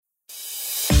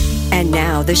And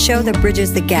now, the show that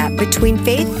bridges the gap between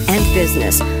faith and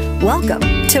business.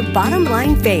 Welcome to Bottom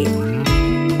Line Faith.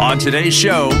 On today's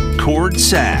show, Cord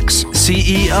Sachs,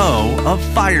 CEO of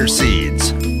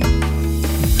Fireseeds.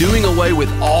 Doing away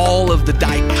with all of the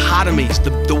dichotomies,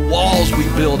 the walls we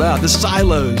build out, the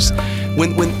silos.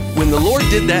 When the Lord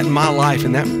did that in my life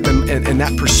and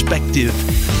that perspective,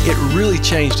 it really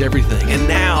changed everything. And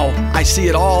now I see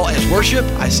it all as worship.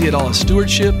 I see it all as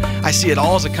stewardship. I see it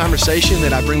all as a conversation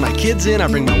that I bring my kids in, I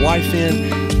bring my wife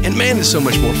in, and man, it's so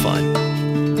much more fun.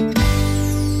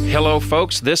 Hello,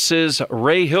 folks. This is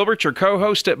Ray Hilbert, your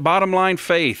co-host at Bottom Line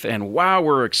Faith. And wow,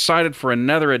 we're excited for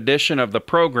another edition of the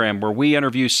program where we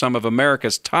interview some of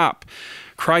America's top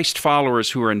Christ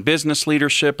followers who are in business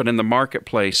leadership and in the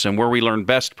marketplace, and where we learn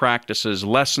best practices,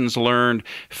 lessons learned,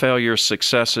 failures,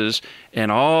 successes,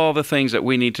 and all the things that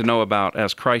we need to know about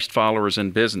as Christ followers in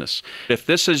business. If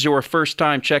this is your first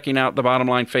time checking out the Bottom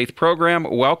Line Faith program,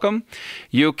 welcome.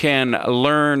 You can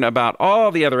learn about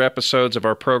all the other episodes of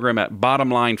our program at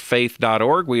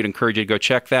bottomlinefaith.org. We'd encourage you to go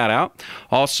check that out.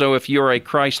 Also, if you're a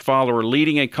Christ follower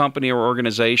leading a company or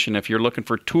organization, if you're looking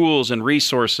for tools and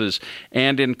resources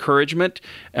and encouragement,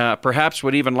 perhaps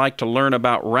would even like to learn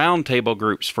about roundtable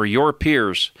groups for your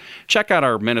peers, check out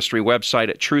our ministry website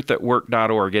at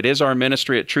truthatwork.org. It is our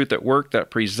ministry at Truth at Work that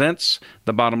presents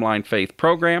the Bottom Line Faith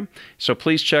program. So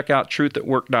please check out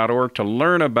truthatwork.org to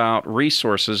learn about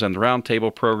resources and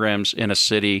roundtable programs in a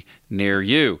city near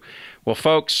you. Well,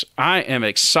 folks, I am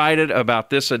excited about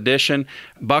this edition.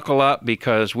 Buckle up,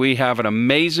 because we have an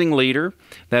amazing leader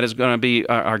that is going to be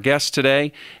our guest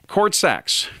today. Cord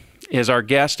Sachs is our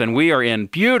guest, and we are in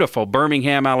beautiful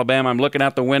Birmingham, Alabama. I'm looking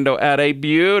out the window at a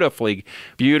beautifully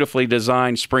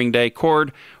designed spring day.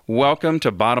 Cord, welcome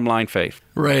to Bottom Line Faith.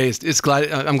 Ray,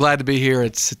 I'm glad to be here.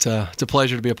 It's a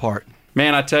pleasure to be a part.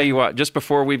 Man, I tell you what, just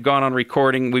before we've gone on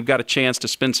recording, we've got a chance to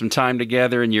spend some time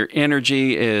together, and your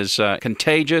energy is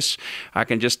contagious. I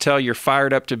can just tell you're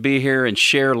fired up to be here and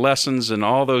share lessons and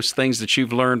all those things that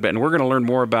you've learned. And we're going to learn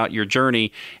more about your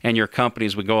journey and your company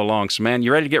as we go along. So, man,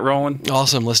 you ready to get rolling?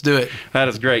 Awesome. Let's do it. That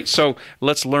is great. So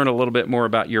let's learn a little bit more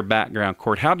about your background,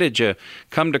 Cord. How did you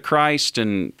come to Christ,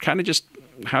 and kind of just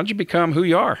how did you become who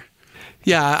you are?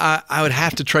 Yeah, I would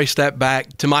have to trace that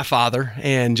back to my father,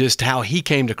 and just how he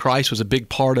came to Christ was a big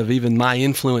part of even my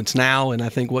influence now. And I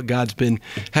think what God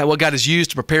has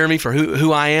used to prepare me for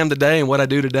who I am today and what I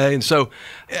do today. And so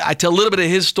I tell a little bit of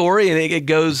his story, and it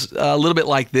goes a little bit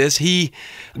like this. He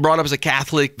brought up as a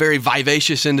Catholic, very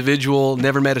vivacious individual,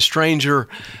 never met a stranger,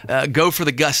 go for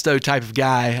the gusto type of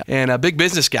guy, and a big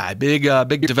business guy, big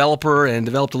developer, and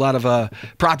developed a lot of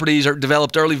properties, or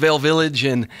developed Early Vale Village,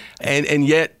 and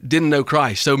yet didn't know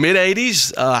Christ. So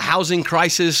mid-'80s, housing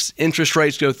crisis, interest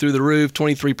rates go through the roof,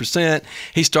 23%.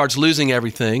 He starts losing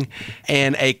everything,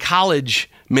 and a college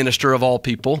minister of all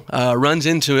people runs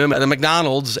into him at a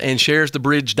McDonald's and shares the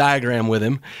bridge diagram with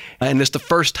him, and it's the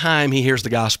first time he hears the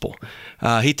gospel.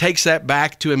 He takes that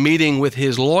back to a meeting with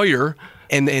his lawyer,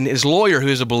 and his lawyer, who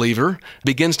is a believer,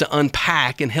 begins to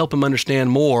unpack and help him understand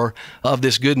more of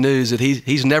this good news that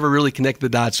he's never really connected the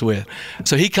dots with.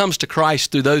 So he comes to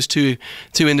Christ through those two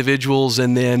individuals,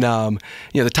 and then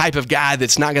the type of guy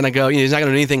that's not going to go, he's not going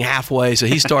to do anything halfway. So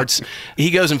he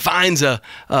goes and finds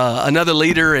another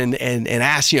leader and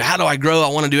asks, how do I grow? I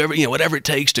want to do whatever it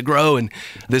takes to grow. And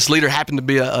this leader happened to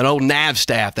be an old NAV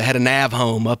staff that had a NAV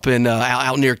home up in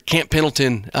out near Camp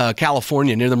Pendleton,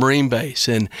 California, near the Marine base,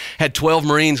 and had 12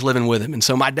 Marines living with him. And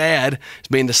so my dad is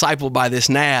being discipled by this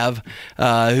NAV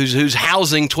who's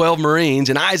housing 12 Marines.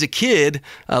 And I, as a kid,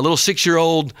 a little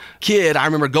 6-year-old kid, I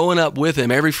remember going up with him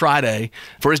every Friday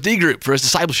for his D group, for his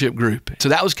discipleship group. So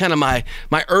that was kind of my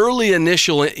early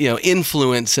initial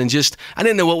influence, and just I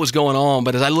didn't know what was going on,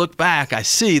 but as I look back, I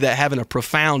see that having a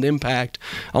profound impact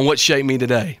on what shaped me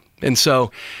today. And so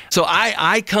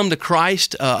I come to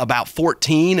Christ about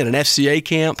 14 at an FCA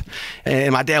camp,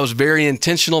 and my dad was very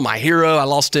intentional, my hero. I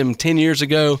lost him 10 years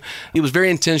ago. He was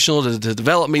very intentional to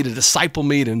develop me, to disciple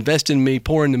me, to invest in me,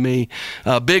 pour into me.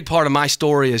 A big part of my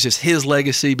story is just his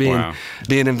legacy being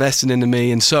invested into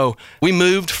me. And so we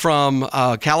moved from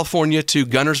California to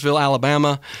Guntersville,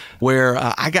 Alabama, where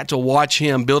I got to watch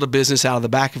him build a business out of the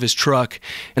back of his truck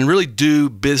and really do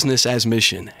business as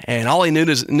mission. And all he knew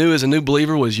as a new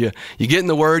believer was you You get in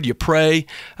the Word, you pray,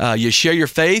 you share your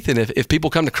faith, and if people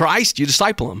come to Christ, you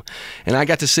disciple them. And I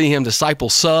got to see him disciple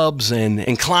subs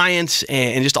and clients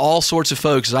and just all sorts of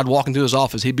folks. As I'd walk into his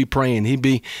office, he'd be praying, he'd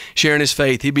be sharing his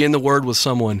faith, he'd be in the Word with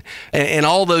someone. And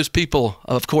all those people,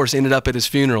 of course, ended up at his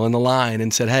funeral in the line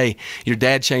and said, "Hey, your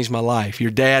dad changed my life.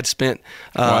 Your dad spent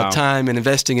time in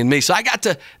investing in me." So I got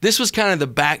to, this was kind of the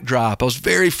backdrop. I was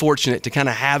very fortunate to kind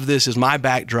of have this as my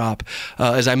backdrop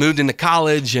as I moved into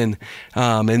college and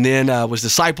then was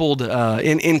discipled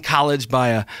in college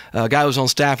by a guy who was on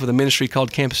staff with a ministry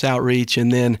called Campus Outreach.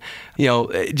 And then,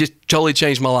 it just totally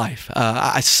changed my life.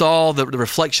 I saw the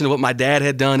reflection of what my dad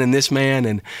had done in this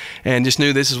man and just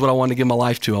knew this is what I wanted to give my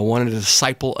life to. I wanted to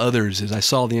disciple others as I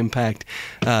saw the impact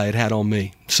it had on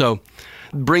me. So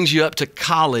brings you up to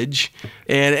college.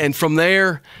 And from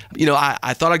there,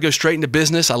 I thought I'd go straight into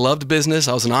business. I loved business.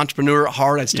 I was an entrepreneur at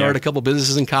heart. I'd started a couple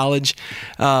businesses in college.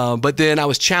 But then I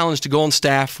was challenged to go on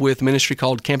staff with a ministry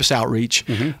called Campus Outreach.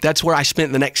 Mm-hmm. That's where I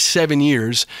spent the next 7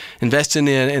 years investing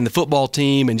in the football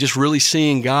team and just really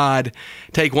seeing God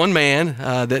take one man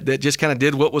that just kind of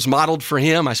did what was modeled for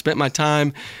him. I spent my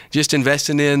time just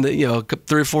investing in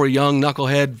 3 or 4 young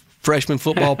knucklehead freshman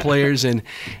football players, and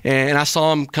I saw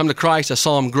them come to Christ. I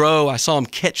saw them grow. I saw them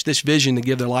catch this vision to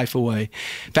give their life away.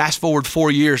 Fast forward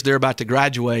 4 years, they're about to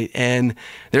graduate, and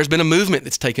there's been a movement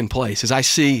that's taken place. As I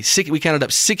see, we counted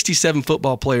up 67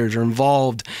 football players are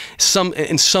involved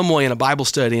in some way in a Bible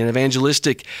study, an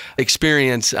evangelistic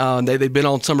experience. They've been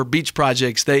on summer beach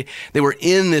projects. They were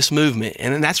in this movement,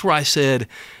 and that's where I said,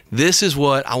 this is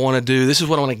what I want to do. This is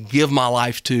what I want to give my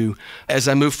life to as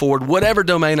I move forward, whatever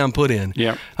domain I'm put in.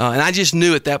 Yeah. And I just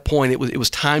knew at that point it was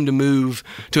time to move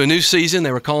to a new season.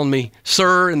 They were calling me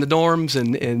sir in the dorms,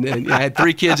 and I had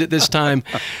 3 kids at this time.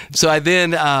 So I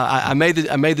made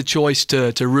the choice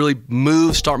to really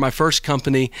move, start my first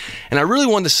company, and I really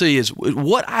wanted to see is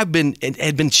what had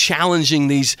been challenging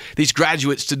these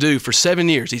graduates to do for 7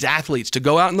 years. These athletes to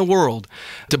go out in the world,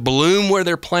 to bloom where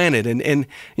they're planted, and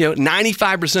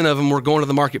 95% of them were going to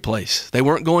the marketplace. They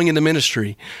weren't going into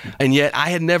ministry. And yet I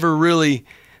had never really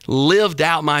lived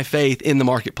out my faith in the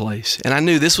marketplace. And I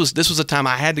knew this was a time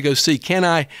I had to go see, can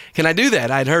I do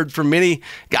that? I'd heard from many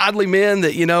godly men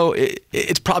that,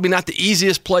 it's probably not the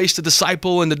easiest place to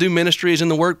disciple and to do ministry is in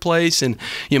the workplace. And,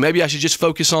 maybe I should just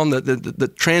focus on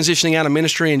the transitioning out of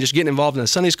ministry and just getting involved in a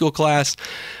Sunday school class.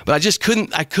 But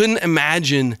I couldn't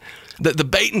imagine the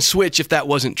bait and switch if that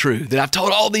wasn't true, that I've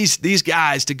told all these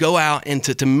guys to go out and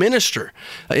to minister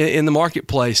in the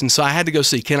marketplace. And so I had to go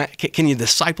see, can you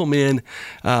disciple men?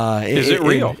 Is it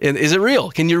real? Is it real?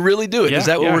 Can you really do it? Yeah, is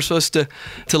that what we're supposed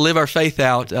to live our faith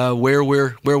out, where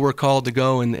we're called to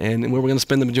go and where we're going to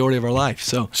spend the majority of our life?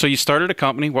 So you started a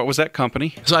company. What was that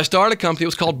company? So I started a company. It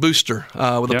was called Booster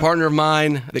with a partner of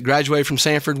mine that graduated from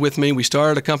Sanford with me. We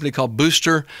started a company called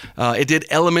Booster. It did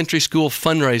elementary school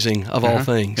fundraising of all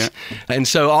things. Yeah. And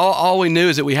so all we knew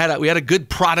is that we had a good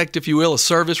product, if you will, a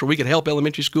service where we could help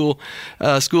elementary schools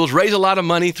raise a lot of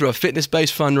money through a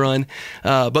fitness-based fund run.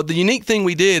 But the unique thing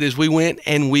we did is we went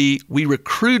and we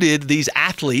recruited these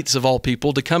athletes of all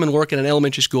people to come and work in an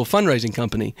elementary school fundraising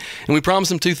company. And we promised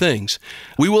them 2 things.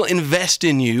 We will invest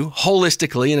in you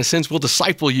holistically. In a sense, we'll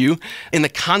disciple you in the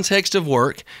context of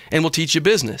work, and we'll teach you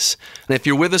business. And if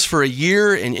you're with us for a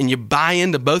year and you buy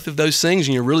into both of those things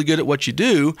and you're really good at what you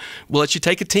do, we'll let you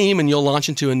take a team and you'll launch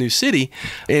into a new city.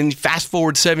 And fast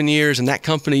forward 7 years, and that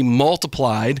company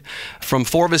multiplied from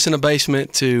 4 of us in a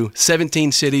basement to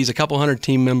 17 cities, a couple hundred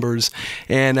team members,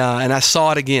 and I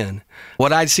saw it again.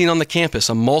 What I'd seen on the campus,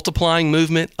 a multiplying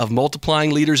movement of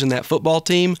multiplying leaders in that football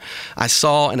team, I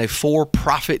saw in a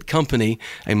for-profit company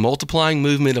a multiplying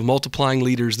movement of multiplying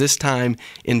leaders, this time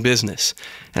in business.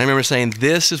 And I remember saying,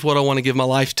 this is what I want to give my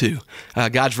life to.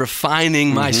 God's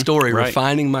refining my story,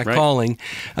 refining my calling.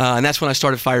 And that's when I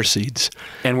started Fire Seeds.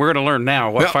 And we're going to learn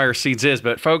now what Fire Seeds is.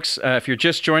 But folks, if you're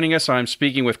just joining us, I'm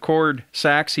speaking with Cord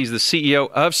Sachs. He's the CEO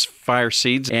of Fire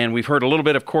Seeds. And we've heard a little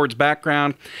bit of Cord's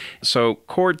background. So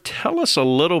Cord, tell us a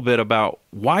little bit about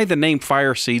why the name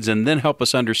Fire Seeds, and then help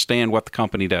us understand what the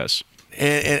company does.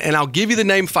 And I'll give you the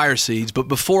name Fire Seeds, but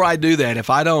before I do that, if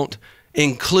I don't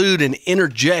include and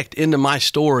interject into my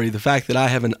story the fact that I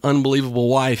have an unbelievable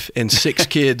wife and 6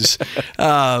 kids.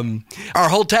 Our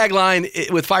whole tagline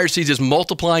with Fire Seeds is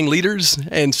multiplying leaders.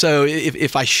 And so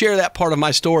if I share that part of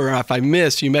my story, or if I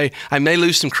miss, I may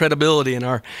lose some credibility in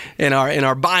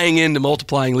our buying into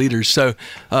multiplying leaders. So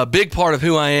a big part of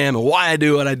who I am and why I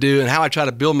do what I do and how I try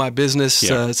to build my business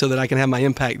so that I can have my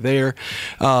impact there.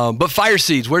 But Fire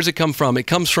Seeds, where does it come from? It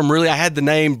comes from I had the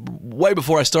name way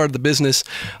before I started the business.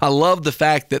 I love love the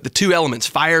fact that the two elements,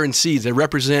 fire and seeds, they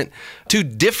represent two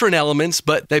different elements,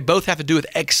 but they both have to do with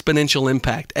exponential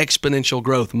impact, exponential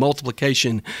growth,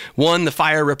 multiplication. One, the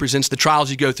fire represents the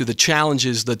trials you go through, the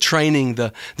challenges, the training,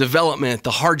 the development,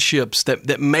 the hardships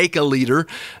that make a leader.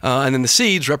 And then the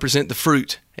seeds represent the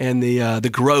fruit and the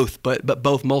growth, but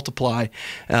both multiply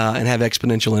and have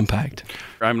exponential impact.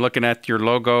 I'm looking at your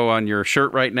logo on your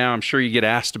shirt right now. I'm sure you get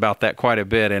asked about that quite a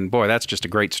bit, and boy, that's just a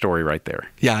great story right there.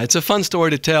 Yeah, it's a fun story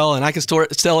to tell, and I can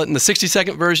tell it in the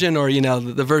 60-second version or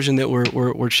the version that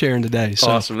we're sharing today.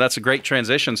 So. Awesome. That's a great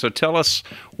transition. So tell us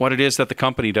what it is that the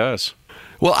company does.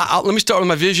 Well, let me start with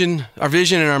our vision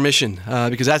and our mission,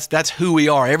 because that's who we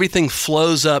are. Everything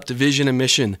flows up to vision and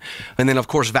mission, and then, of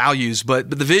course, values.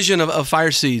 But the vision of Fire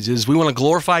Seeds is we want to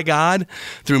glorify God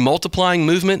through multiplying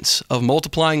movements of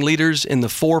multiplying leaders in the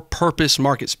for-purpose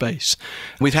market space.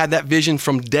 We've had that vision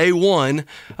from day one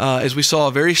as we saw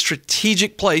a very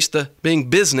strategic place, being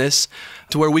business,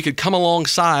 to where we could come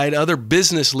alongside other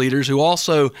business leaders who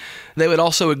they would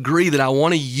also agree that I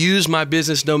want to use my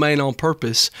business domain on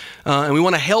purpose, and we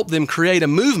want to help them create a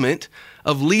movement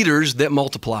of leaders that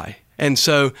multiply. And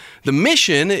so the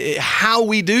mission, how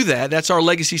we do that, that's our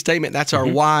legacy statement, that's our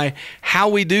why. How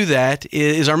we do that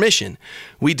is our mission.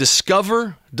 We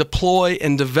discover, deploy,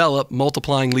 and develop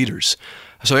multiplying leaders.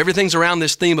 So everything's around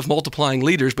this theme of multiplying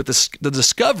leaders, but the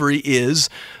discovery is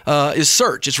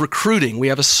search. It's recruiting. We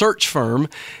have a search firm,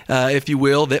 if you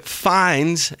will, that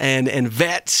finds and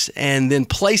vets and then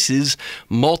places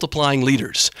multiplying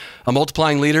leaders. A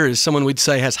multiplying leader is someone we'd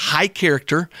say has high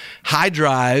character, high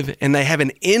drive, and they have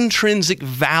an intrinsic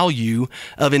value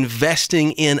of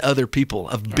investing in other people,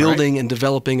 of building and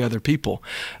developing other people.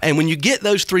 And when you get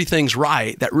those three things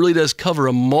right, that really does cover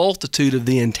a multitude of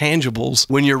the intangibles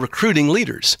when you're recruiting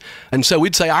leaders. And so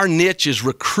we'd say our niche is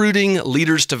recruiting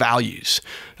leaders to values.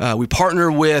 We partner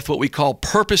with what we call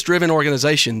purpose-driven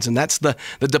organizations, and that's the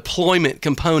deployment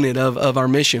component of our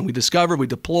mission. We discover, we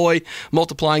deploy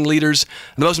multiplying leaders.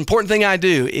 The most important thing I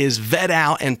do is vet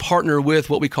out and partner with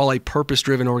what we call a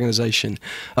purpose-driven organization,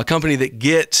 a company that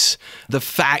gets the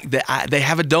fact that they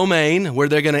have a domain where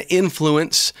they're going to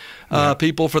influence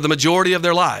people for the majority of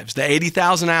their lives. The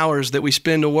 80,000 hours that we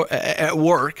spend at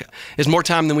work is more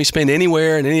time than we spend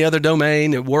anywhere in any other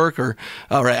domain, at work or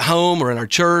at home or in our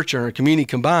church or in our community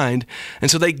combined.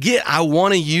 And so I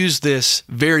want to use this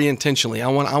very intentionally. I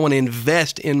want to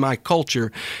invest in my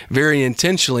culture very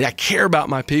intentionally. I care about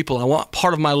my people. I want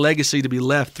part of my legacy to be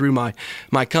left through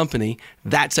my company.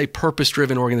 That's a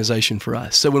purpose-driven organization for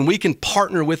us. So when we can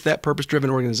partner with that purpose-driven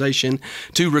organization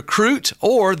to recruit,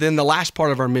 or then the last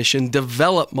part of our mission,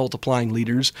 develop multiplying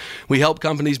leaders, we help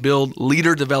companies build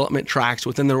leader development tracks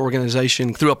within their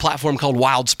organization through a platform called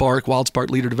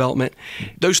WildSpark Leader Development.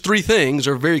 Those three things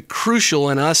are very crucial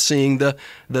in us seeing the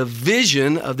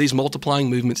vision of these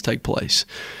multiplying movements take place.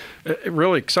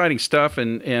 Really exciting stuff,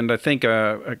 and I think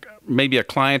maybe a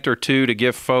client or two to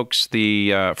give folks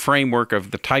the framework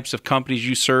of the types of companies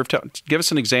you serve. Give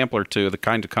us an example or two of the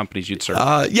kind of companies you'd serve.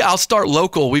 I'll start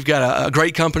local. We've got a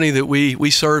great company that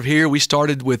we serve here. We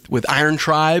started with Iron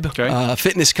Tribe, a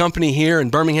fitness company here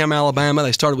in Birmingham, Alabama.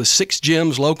 They started with 6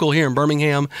 gyms local here in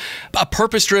Birmingham. A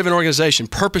purpose-driven organization,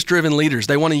 purpose-driven leaders.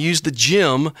 They want to use the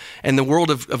gym and the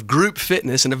world of group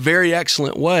fitness in a very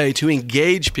excellent way to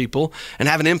engage people and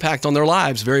have an impact on their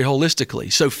lives very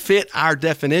holistically. So fit our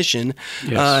definition.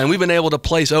 And we've been able to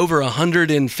place over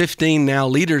 115 now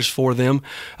leaders for them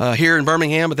here in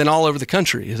Birmingham, but then all over the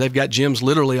country. They've got gyms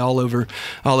literally all over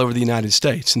the United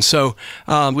States. And so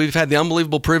we've had the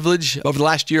unbelievable privilege over the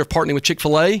last year of partnering with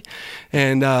Chick-fil-A,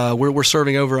 and we're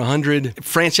serving over 100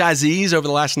 franchisees over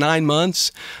the last 9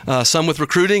 months, some with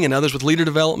recruiting and others with leader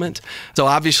development. So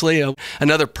obviously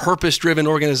another purpose-driven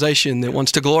organization that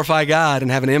wants to glorify God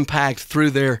and have an impact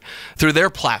through their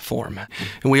platform.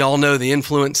 And we all know the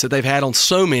influence that they've had on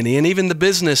so many, and even the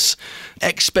business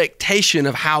expectation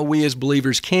of how we as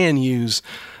believers can use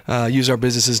our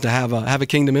businesses to have a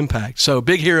kingdom impact. So a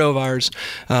big hero of ours,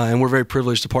 and we're very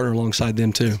privileged to partner alongside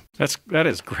them too. That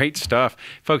is great stuff.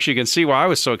 Folks, you can see why I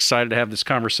was so excited to have this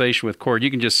conversation with Cord. You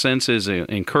can just sense his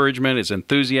encouragement, his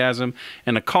enthusiasm,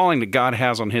 and the calling that God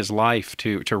has on his life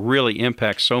to really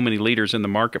impact so many leaders in the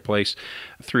marketplace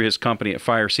through his company at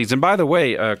Fire Seeds. And by the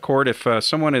way, Cord, if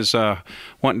someone is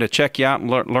wanting to check you out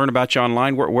and learn about you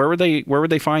online, where would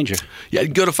they find you? Yeah,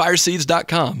 go to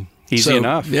fireseeds.com. Easy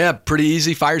enough. Yeah, pretty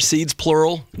easy.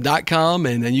 Fireseedsplural.com,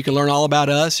 and then you can learn all about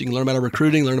us. You can learn about our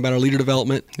recruiting, learn about our leader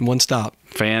development in one stop.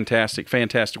 Fantastic.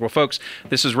 Well, folks,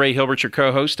 this is Ray Hilbert, your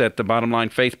co-host at the Bottom Line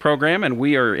Faith program, and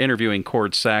we are interviewing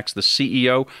Cord Sachs, the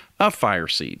CEO of Fire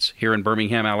Seeds here in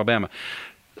Birmingham, Alabama.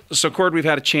 So, Cord, we've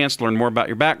had a chance to learn more about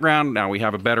your background. Now we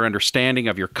have a better understanding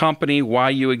of your company, why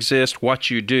you exist, what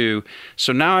you do.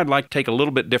 So now I'd like to take a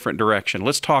little bit different direction.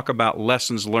 Let's talk about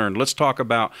lessons learned. Let's talk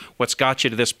about what's got you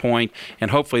to this point,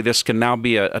 and hopefully this can now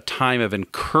be a time of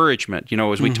encouragement. You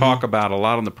know, as we talk about a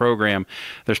lot on the program,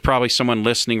 there's probably someone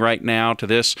listening right now to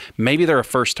this. Maybe they're a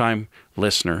first-time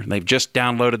listener. They've just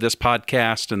downloaded this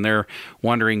podcast and they're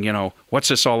wondering, you know, what's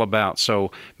this all about?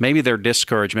 So maybe they're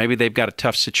discouraged. Maybe they've got a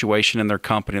tough situation in their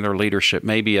company, their leadership,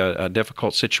 maybe a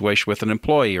difficult situation with an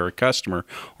employee or a customer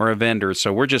or a vendor.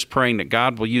 So we're just praying that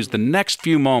God will use the next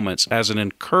few moments as an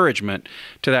encouragement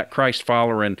to that Christ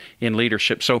follower in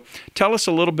leadership. So tell us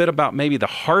a little bit about maybe the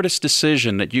hardest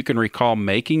decision that you can recall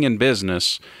making in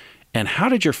business, and how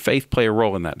did your faith play a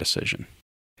role in that decision?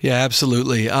 Yeah,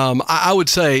 absolutely. I would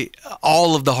say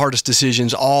all of the hardest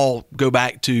decisions all go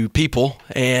back to people,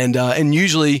 and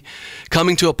usually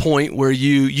coming to a point where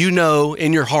you know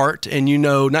in your heart, and you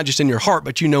know not just in your heart,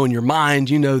 but you know in your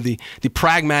mind, you know the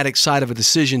pragmatic side of a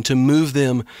decision to move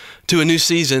them to a new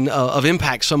season of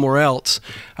impact somewhere else.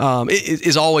 It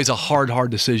is always a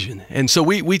hard decision, and so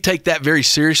we take that very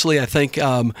seriously. I think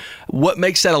what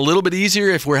makes that a little bit easier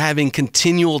if we're having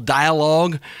continual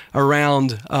dialogue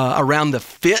around the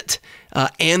fit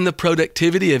and the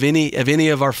productivity of any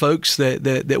of our folks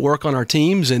that work on our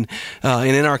teams and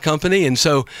in our company. And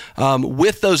so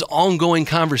with those ongoing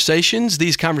conversations,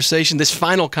 this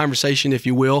final conversation, if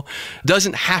you will,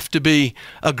 doesn't have to be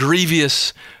a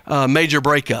grievous major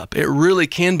breakup. It really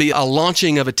can be a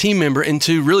launching of a team member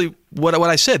into really what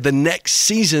I said, the next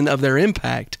season of their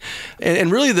impact. And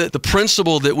really the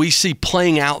principle that we see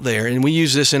playing out there, and we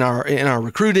use this in our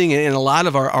recruiting and in a lot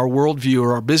of our worldview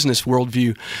or our business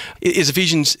worldview, is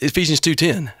Ephesians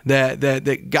 2:10,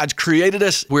 that God's created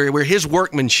us, we're His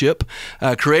workmanship,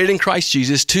 created in Christ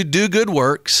Jesus to do good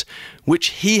works, which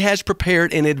He has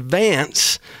prepared in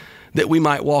advance that we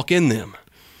might walk in them.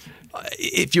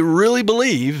 If you really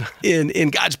believe in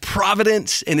God's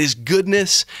providence and His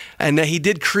goodness, and that He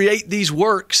did create these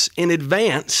works in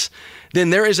advance, then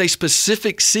there is a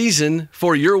specific season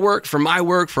for your work, for my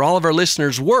work, for all of our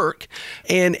listeners' work.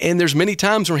 And there's many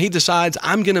times when He decides,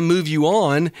 I'm going to move you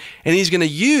on, and He's going to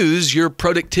use your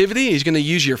productivity, He's going to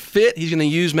use your fit, He's going to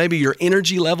use maybe your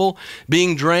energy level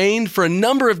being drained for a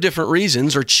number of different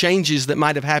reasons or changes that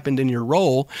might have happened in your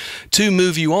role to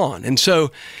move you on. And so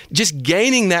just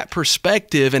gaining that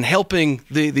perspective and helping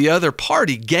the other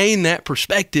party gain that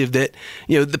perspective that,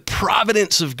 you know, the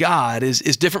providence of God is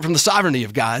different from the sovereignty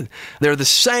of God. They're the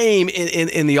same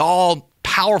in the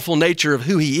all-powerful nature of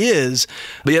who He is,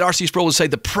 but yet R.C. Sproul would say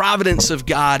the providence of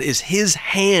God is His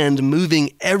hand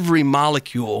moving every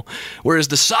molecule, whereas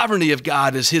the sovereignty of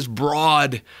God is His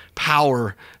broad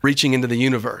power reaching into the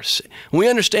universe. We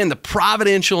understand the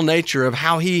providential nature of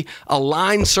how He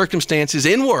aligns circumstances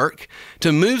in work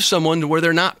to move someone to where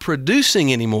they're not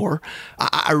producing anymore.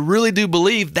 I really do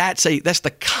believe that's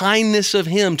the kindness of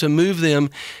Him to move them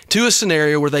to a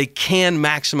scenario where they can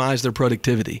maximize their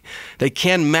productivity. They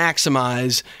can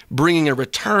maximize bringing a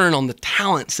return on the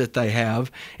talents that they have.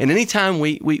 And anytime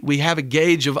we have a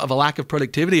gauge of a lack of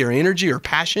productivity or energy or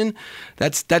passion,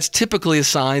 that's typically a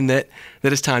sign that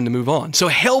it's time to move on. So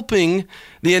helping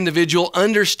the individual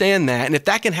understand that, and if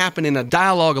that can happen in a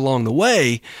dialogue along the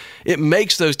way, it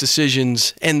makes those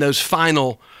decisions and the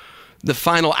final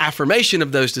affirmation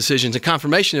of those decisions and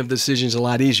confirmation of decisions a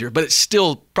lot easier. But it's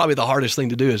still probably the hardest thing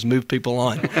to do is move people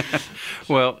on.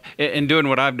 Well, in doing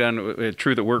what I've done,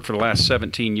 Truth at Work for the last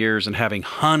 17 years, and having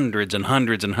hundreds and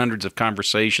hundreds and hundreds of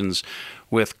conversations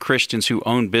with Christians who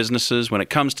own businesses, when it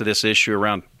comes to this issue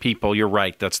around people, you're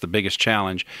right, that's the biggest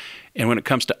challenge. And when it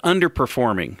comes to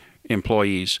underperforming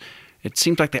employees, it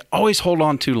seems like they always hold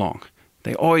on too long.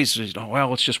 They always,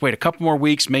 let's just wait a couple more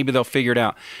weeks, maybe they'll figure it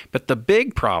out. But the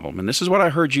big problem, and this is what I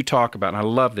heard you talk about, and I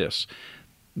love this,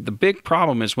 the big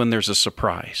problem is when there's a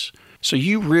surprise. So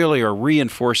you really are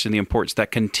reinforcing the importance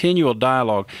that continual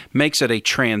dialogue makes it a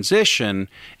transition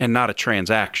and not a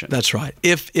transaction. That's right.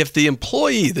 If the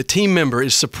employee, the team member,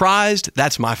 is surprised,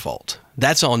 that's my fault.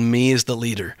 That's on me as the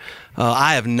leader.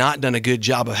 I have not done a good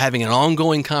job of having an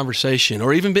ongoing conversation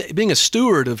or even being a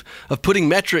steward of putting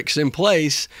metrics in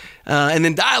place and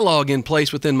then dialogue in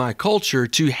place within my culture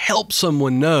to help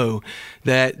someone know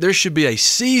that there should be a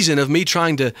season of me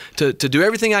trying to do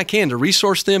everything I can to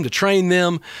resource them, to train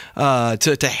them,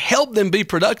 to help them be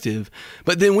productive.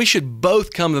 But then we should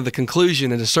both come to the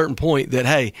conclusion at a certain point that,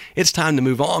 hey, it's time to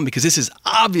move on because this is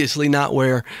obviously not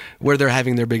where they're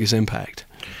having their biggest impact.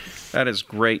 That is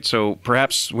great. So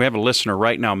perhaps we have a listener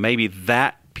right now, maybe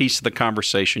that piece of the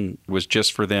conversation was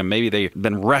just for them. Maybe they've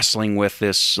been wrestling with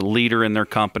this leader in their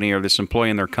company or this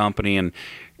employee in their company, and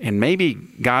And maybe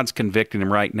God's convicting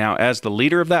him right now as the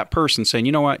leader of that person, saying,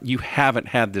 you know what, you haven't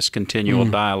had this continual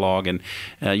dialogue, and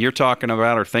you're talking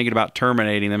about or thinking about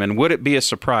terminating them. And would it be a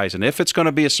surprise? And if it's going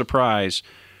to be a surprise,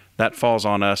 that falls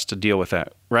on us to deal with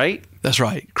that, right? That's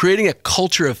right. Creating a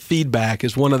culture of feedback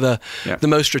is one of the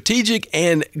most strategic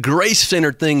and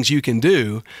grace-centered things you can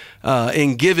do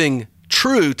in giving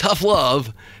true, tough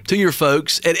love to your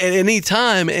folks at any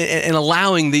time, and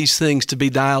allowing these things to be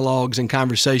dialogues and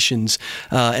conversations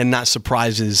and not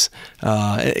surprises.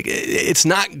 It's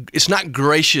not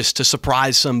gracious to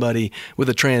surprise somebody with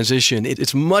a transition.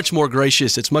 It's much more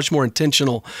gracious. It's much more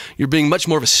intentional. You're being much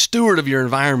more of a steward of your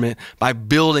environment by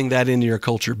building that into your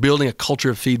culture, building a culture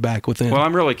of feedback within. Well,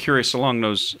 I'm really curious along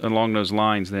those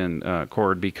lines then,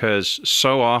 Cord, because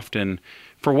so often,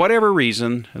 for whatever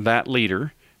reason, that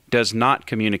leader does not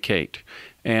communicate.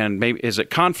 And maybe, is it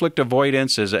conflict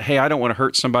avoidance? Is it, hey, I don't want to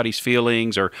hurt somebody's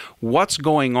feelings? Or what's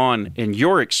going on in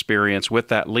your experience with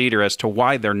that leader as to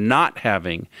why they're not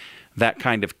having that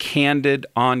kind of candid,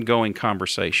 ongoing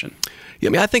conversation? Yeah,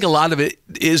 I mean, I think a lot of it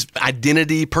is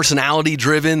identity, personality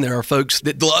driven. There are folks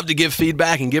that love to give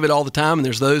feedback and give it all the time, and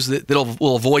there's those that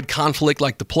will avoid conflict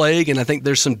like the plague. And I think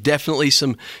there's definitely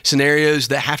some scenarios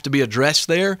that have to be addressed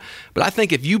there. But I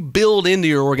think if you build into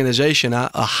your organization a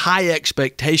high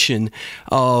expectation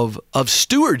of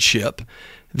stewardship,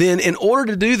 then in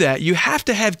order to do that, you have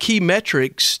to have key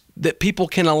metrics that people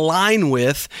can align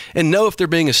with and know if they're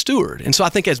being a steward. And so I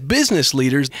think as business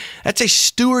leaders, that's a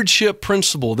stewardship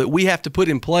principle that we have to put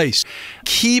in place.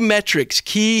 Key metrics,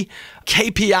 key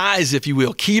KPIs, if you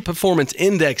will, key performance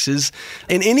indexes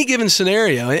in any given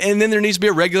scenario. And then there needs to be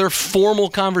a regular formal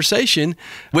conversation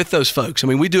with those folks. I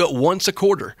mean, we do it once a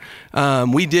quarter.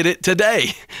 We did it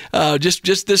today.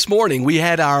 Just this morning, we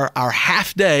had our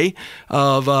half day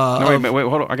of... wait,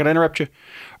 hold on. I got to interrupt you.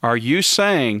 Are you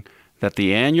saying that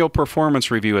the annual performance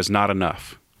review is not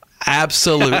enough?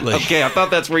 Absolutely. Okay, I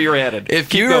thought that's where you're headed.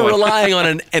 If you're relying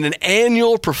on an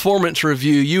annual performance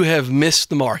review, you have missed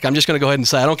the mark. I'm just going to go ahead and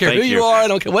say, I don't care who you are, I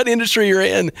don't care what industry you're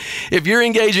in. If you're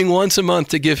engaging once a month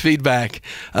to give feedback,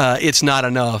 it's not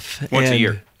enough. Once a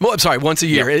year. Well, I'm sorry, once a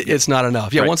year, it's not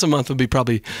enough. Yeah, right. Once a month would be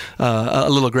probably a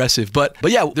little aggressive. But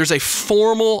yeah, there's a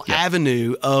formal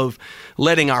avenue of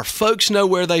letting our folks know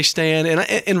where they stand,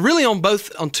 and really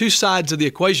on two sides of the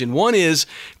equation. One is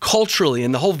culturally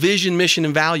and the whole vision, mission,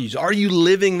 and values. Are you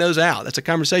living those out? That's a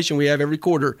conversation we have every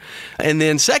quarter. And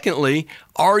then secondly,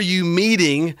 are you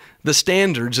meeting the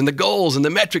standards and the goals and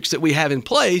the metrics that we have in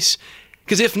place?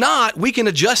 Because if not, we can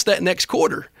adjust that next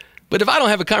quarter. But if I don't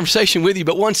have a conversation with you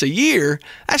but once a year,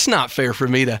 that's not fair for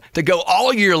me to go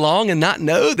all year long and not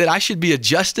know that I should be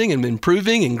adjusting and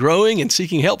improving and growing and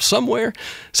seeking help somewhere.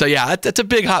 So yeah, that's a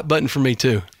big hot button for me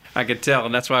too. I could tell,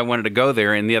 and that's why I wanted to go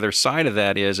there. And the other side of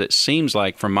that is, it seems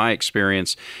like, from my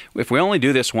experience, if we only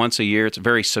do this once a year, it's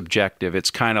very subjective.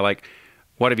 It's kind of like,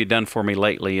 what have you done for me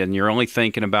lately? And you're only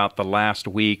thinking about the last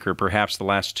week or perhaps the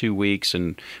last 2 weeks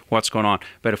and what's going on.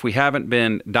 But if we haven't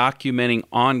been documenting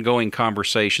ongoing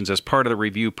conversations as part of the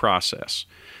review process,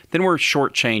 then we're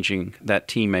shortchanging that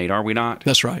teammate, are we not?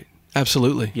 That's right.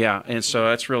 Absolutely. Yeah, and so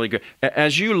that's really good.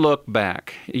 As you look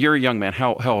back, you're a young man.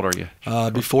 How old are you?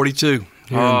 I'll be 42.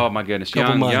 Oh, my goodness.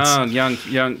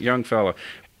 Young fellow.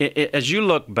 As you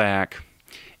look back,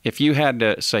 if you had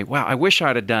to say, wow, I wish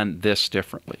I'd have done this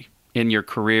differently in your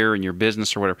career, in your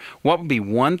business or whatever, what would be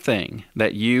one thing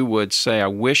that you would say, I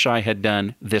wish I had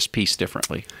done this piece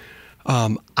differently?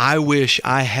 I wish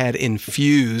I had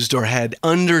infused or had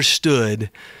understood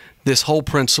this whole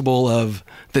principle of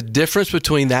the difference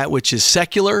between that which is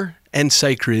secular and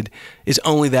sacred is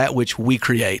only that which we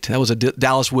create. That was a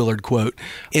Dallas Willard quote.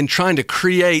 In trying to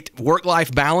create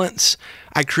work-life balance,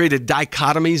 I created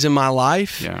dichotomies in my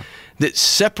life that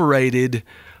separated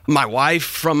my wife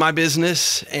from my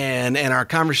business and our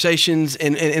conversations,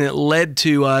 and it led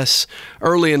to us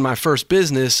early in my first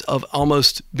business of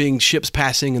almost being ships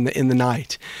passing in the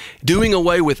night, doing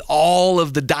away with all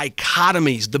of the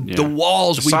dichotomies, the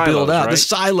walls we build out, right? The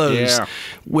silos. Yeah.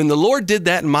 When the Lord did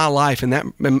that in my life and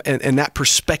that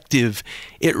perspective,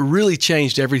 it really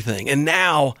changed everything. And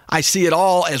now I see it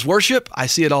all as worship. I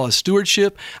see it all as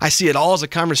stewardship. I see it all as a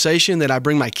conversation that I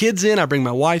bring my kids in, I bring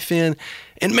my wife in.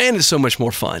 And man, it's so much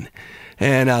more fun.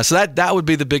 And so that would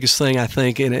be the biggest thing, I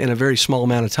think, in a very small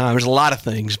amount of time. There's a lot of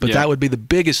things, but that would be the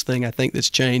biggest thing, I think,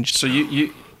 that's changed. So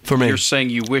for me. You're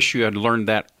saying you wish you had learned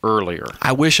that earlier.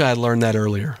 I wish I had learned that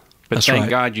earlier. But that's thank right.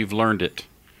 God you've learned it.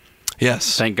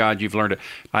 Yes. Thank God you've learned it.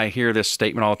 I hear this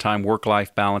statement all the time,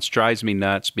 work-life balance drives me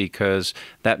nuts, because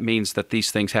that means that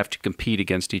these things have to compete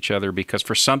against each other, because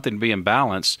for something to be in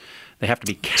balance, They have to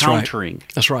be countering.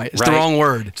 That's right. It's the wrong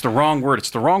word. It's the wrong word. It's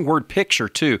the wrong word picture,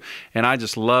 too. And I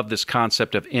just love this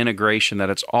concept of integration, that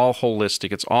it's all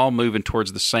holistic. It's all moving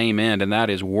towards the same end, and that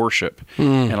is worship.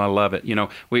 And I love it. You know,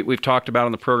 we've talked about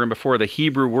on the program before, the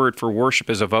Hebrew word for worship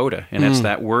is avoda, and it's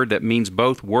that word that means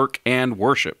both work and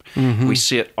worship. We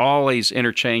see it always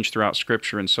interchanged throughout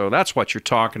Scripture, and so that's what you're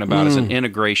talking about is an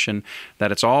integration,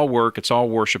 that it's all work, it's all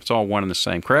worship, it's all one and the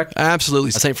same, correct? Absolutely.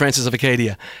 St. Francis of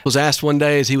Acadia was asked one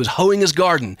day as he was hoeing his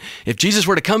garden, if Jesus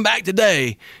were to come back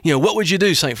today, what would you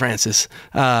do, St. Francis?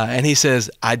 And he says,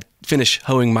 I'd finish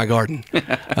hoeing my garden.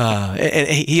 And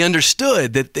he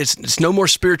understood that it's no more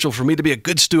spiritual for me to be a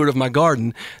good steward of my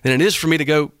garden than it is for me to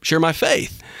go share my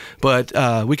faith. But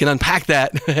we can unpack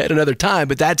that at another time.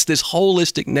 But that's this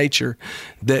holistic nature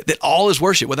that all is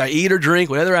worship. Whether I eat or drink,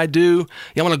 whatever I do,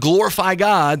 I want to glorify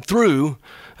God through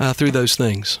those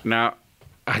things. Now,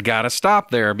 I got to stop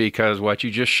there, because what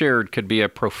you just shared could be a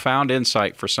profound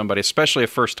insight for somebody, especially a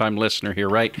first-time listener here,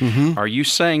 right? Are you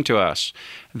saying to us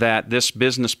that this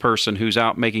business person who's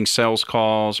out making sales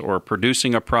calls or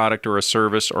producing a product or a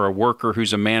service, or a worker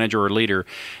who's a manager or leader,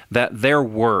 that their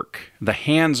work, the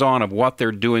hands-on of what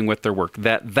they're doing with their work,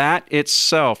 that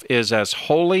itself is as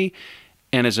holy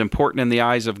and as important in the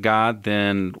eyes of God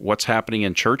than what's happening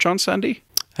in church on Sunday?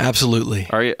 Absolutely.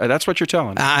 That's what you're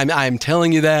telling me. I'm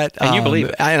telling you that. And you believe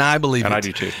it. And I believe it. And I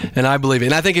do too. And I believe it.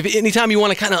 And I think anytime you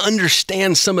want to kind of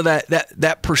understand some of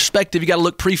that perspective, you got to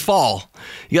look pre-fall.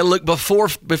 You got to look before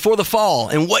the fall.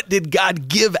 And what did God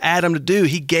give Adam to do?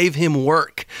 He gave him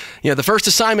work. The first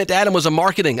assignment to Adam was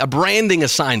a branding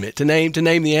assignment to name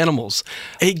the animals.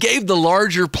 He gave the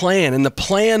larger plan, and the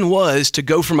plan was to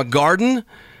go from a garden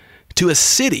to a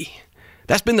city.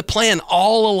 That's been the plan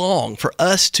all along, for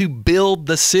us to build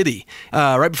the city.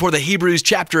 Right before the Hebrews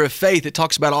chapter of faith, it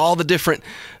talks about all the different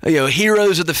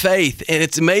heroes of the faith. And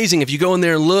it's amazing if you go in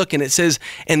there and look, and it says,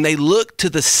 and they looked to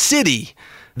the city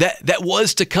that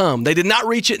was to come. They did not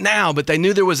reach it now, but they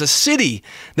knew there was a city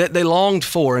that they longed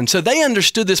for. And so they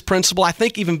understood this principle, I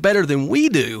think, even better than we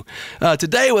do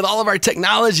today with all of our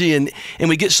technology, and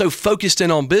we get so focused in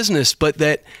on business, but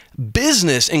that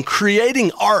business and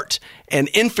creating art and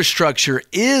infrastructure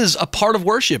is a part of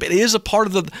worship. It is a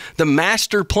part of the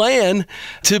master plan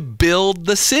to build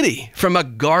the city, from a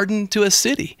garden to a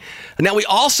city. Now, we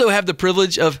also have the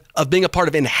privilege of being a part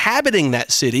of inhabiting that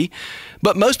city,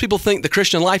 but most people think the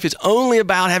Christian life is only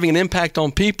about having an impact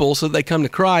on people so that they come to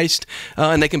Christ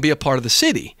and they can be a part of the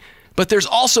city. But there's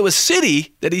also a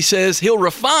city that he says he'll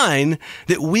refine,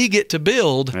 that we get to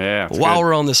build while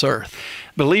we're on this earth.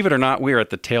 Believe it or not, we are at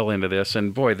the tail end of this.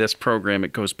 And boy, this program,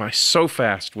 it goes by so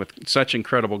fast with such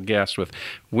incredible guests with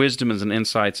wisdoms and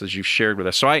insights as you've shared with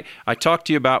us. So I talked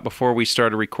to you about before we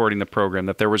started recording the program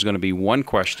that there was going to be one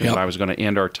question that I was going to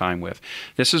end our time with.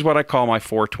 This is what I call my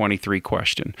 423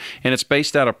 question. And it's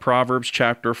based out of Proverbs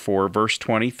chapter 4, verse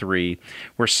 23,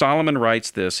 where Solomon writes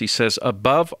this. He says,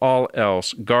 "Above all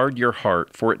else, guard your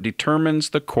heart, for it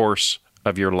determines the course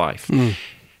of your life."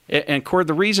 And Cord,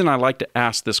 the reason I like to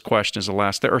ask this question is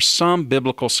there are some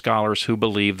biblical scholars who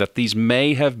believe that these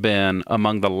may have been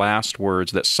among the last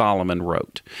words that Solomon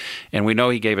wrote. And we know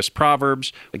he gave us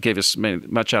Proverbs, he gave us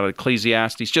much out of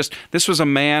Ecclesiastes. This was a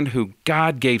man who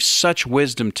God gave such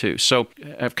wisdom to. So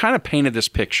I've kind of painted this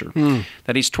picture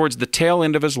that he's towards the tail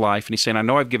end of his life, and he's saying, I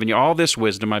know I've given you all this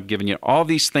wisdom, I've given you all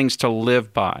these things to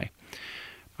live by.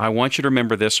 I want you to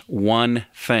remember this one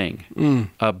thing.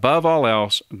 Above all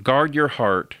else, guard your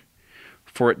heart,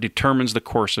 for it determines the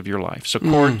course of your life. So,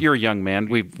 Cord, you're a young man.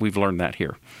 We've learned that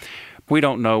here. We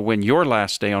don't know when your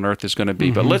last day on earth is going to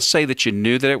be, but let's say that you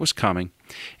knew that it was coming,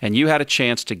 and you had a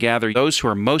chance to gather those who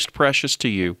are most precious to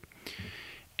you,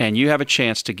 and you have a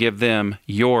chance to give them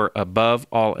your above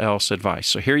all else advice.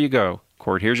 So here you go,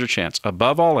 Cord. Here's your chance.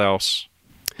 Above all else,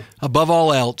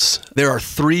 there are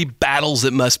 3 battles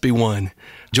that must be won.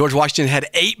 George Washington had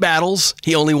 8 battles.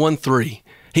 He only won 3.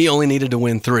 He only needed to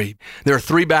win 3. There are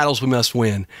 3 battles we must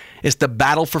win. It's the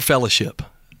battle for fellowship,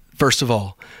 first of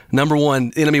all. Number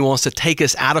 1, the enemy wants to take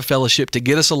us out of fellowship, to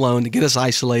get us alone, to get us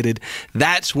isolated.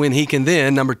 That's when he can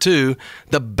then, number 2,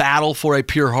 the battle for a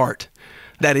pure heart.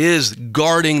 That is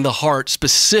guarding the heart,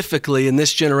 specifically in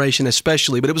this generation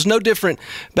especially. But it was no different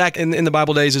back in the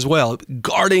Bible days as well.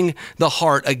 Guarding the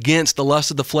heart against the lust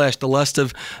of the flesh, the lust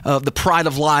of the pride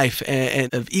of life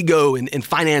and of ego and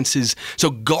finances.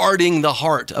 So guarding the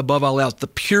heart above all else, the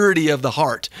purity of the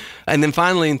heart. And then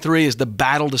finally in 3 is the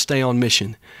battle to stay on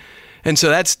mission. And so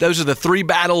those are the three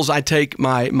battles I take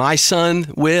my son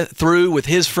through with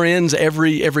his friends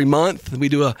every month. We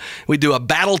do a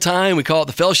battle time. We call it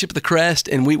the Fellowship of the Crest,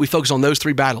 and we focus on those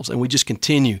three battles, and we just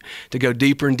continue to go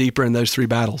deeper and deeper in those three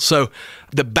battles. So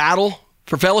the battle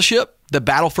for fellowship, the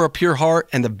battle for a pure heart,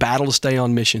 and the battle to stay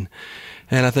on mission.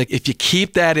 And I think if you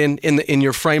keep that in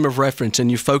your frame of reference and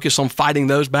you focus on fighting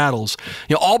those battles,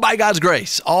 all by God's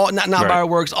grace, all not by our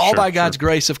works, all by God's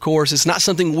grace, of course. It's not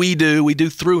something we do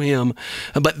through Him,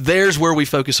 but there's where we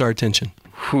focus our attention.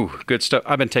 Whew, good stuff.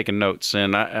 I've been taking notes,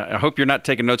 and I hope you're not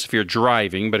taking notes if you're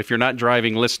driving, but if you're not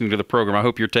driving, listening to the program, I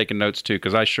hope you're taking notes too,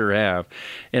 because I sure have.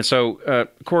 And so,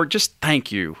 Cord, just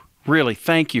thank you. Really,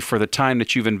 thank you for the time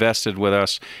that you've invested with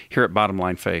us here at Bottom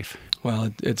Line Faith.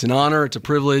 Well, it's an honor. It's a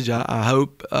privilege. I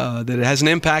hope that it has an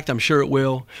impact. I'm sure it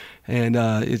will. And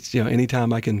it's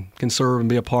anytime I can serve and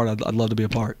be a part, I'd love to be a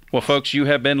part. Well, folks, you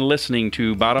have been listening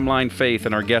to Bottom Line Faith,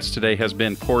 and our guest today has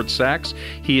been Cord Sachs.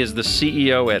 He is the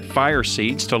CEO at Fire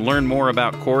Seeds. To learn more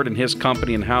about Cord and his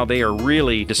company and how they are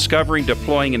really discovering,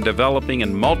 deploying, and developing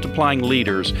and multiplying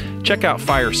leaders, check out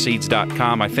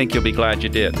fireseeds.com. I think you'll be glad you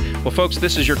did. Well, folks,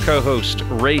 this is your co-host,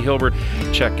 Ray Hilbert.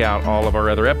 Check out all of our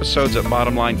other episodes at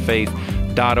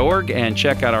bottomlinefaith.org and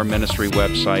check out our ministry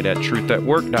website at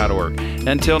truthatwork.org.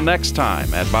 Until next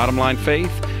time, at Bottom Line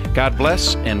Faith, God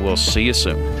bless, and we'll see you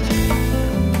soon.